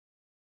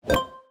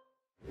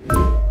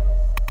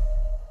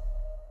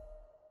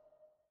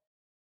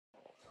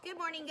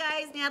morning,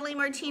 guys. Natalie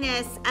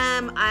Martinez.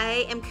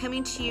 I am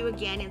coming to you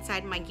again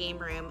inside my game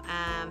room.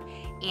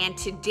 And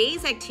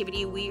today's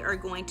activity, we are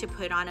going to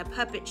put on a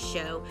puppet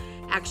show,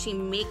 actually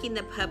making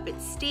the puppet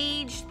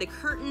stage, the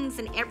curtains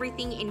and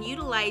everything, and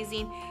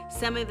utilizing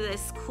some of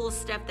this cool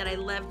stuff that I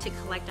love to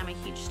collect. I'm a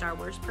huge Star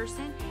Wars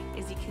person,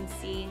 as you can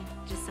see,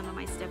 just some of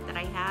my stuff that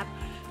I have.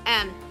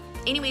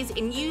 Anyways,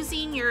 and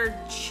using your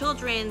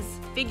children's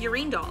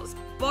figurine dolls,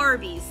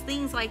 Barbies,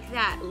 things like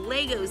that,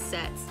 Lego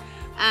sets.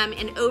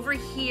 And over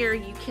here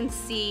you can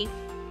see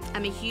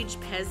I'm a huge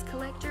Pez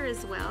collector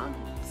as well,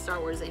 Star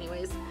Wars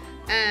anyways.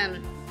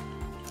 And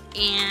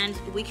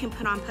we can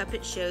put on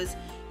puppet shows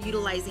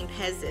utilizing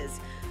Pez's.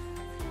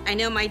 I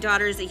know my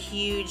daughter is a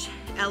huge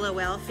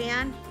LOL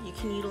fan. You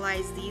can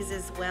utilize these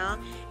as well.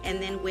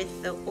 And then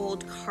with the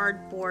old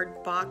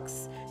cardboard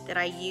box that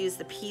I use,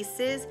 the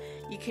pieces,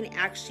 you can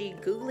actually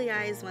googly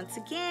eyes once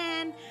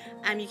again.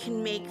 You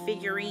can make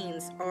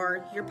figurines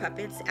or your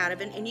puppets out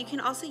of it. And you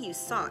can also use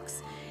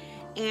socks.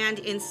 And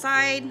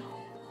inside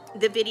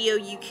the video,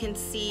 you can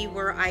see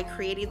where I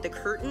created the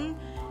curtain.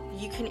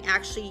 You can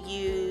actually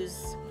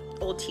use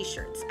old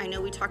t-shirts. I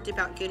know we talked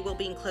about Goodwill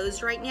being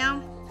closed right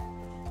now.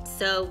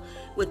 So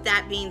with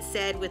that being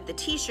said, with the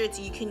t-shirts,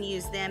 you can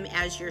use them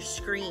as your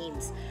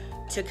screens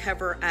to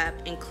cover up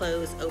and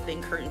close,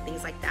 open curtain,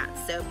 things like that.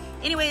 So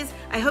anyways,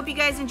 I hope you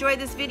guys enjoyed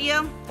this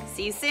video.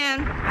 See you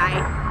soon.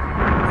 Bye.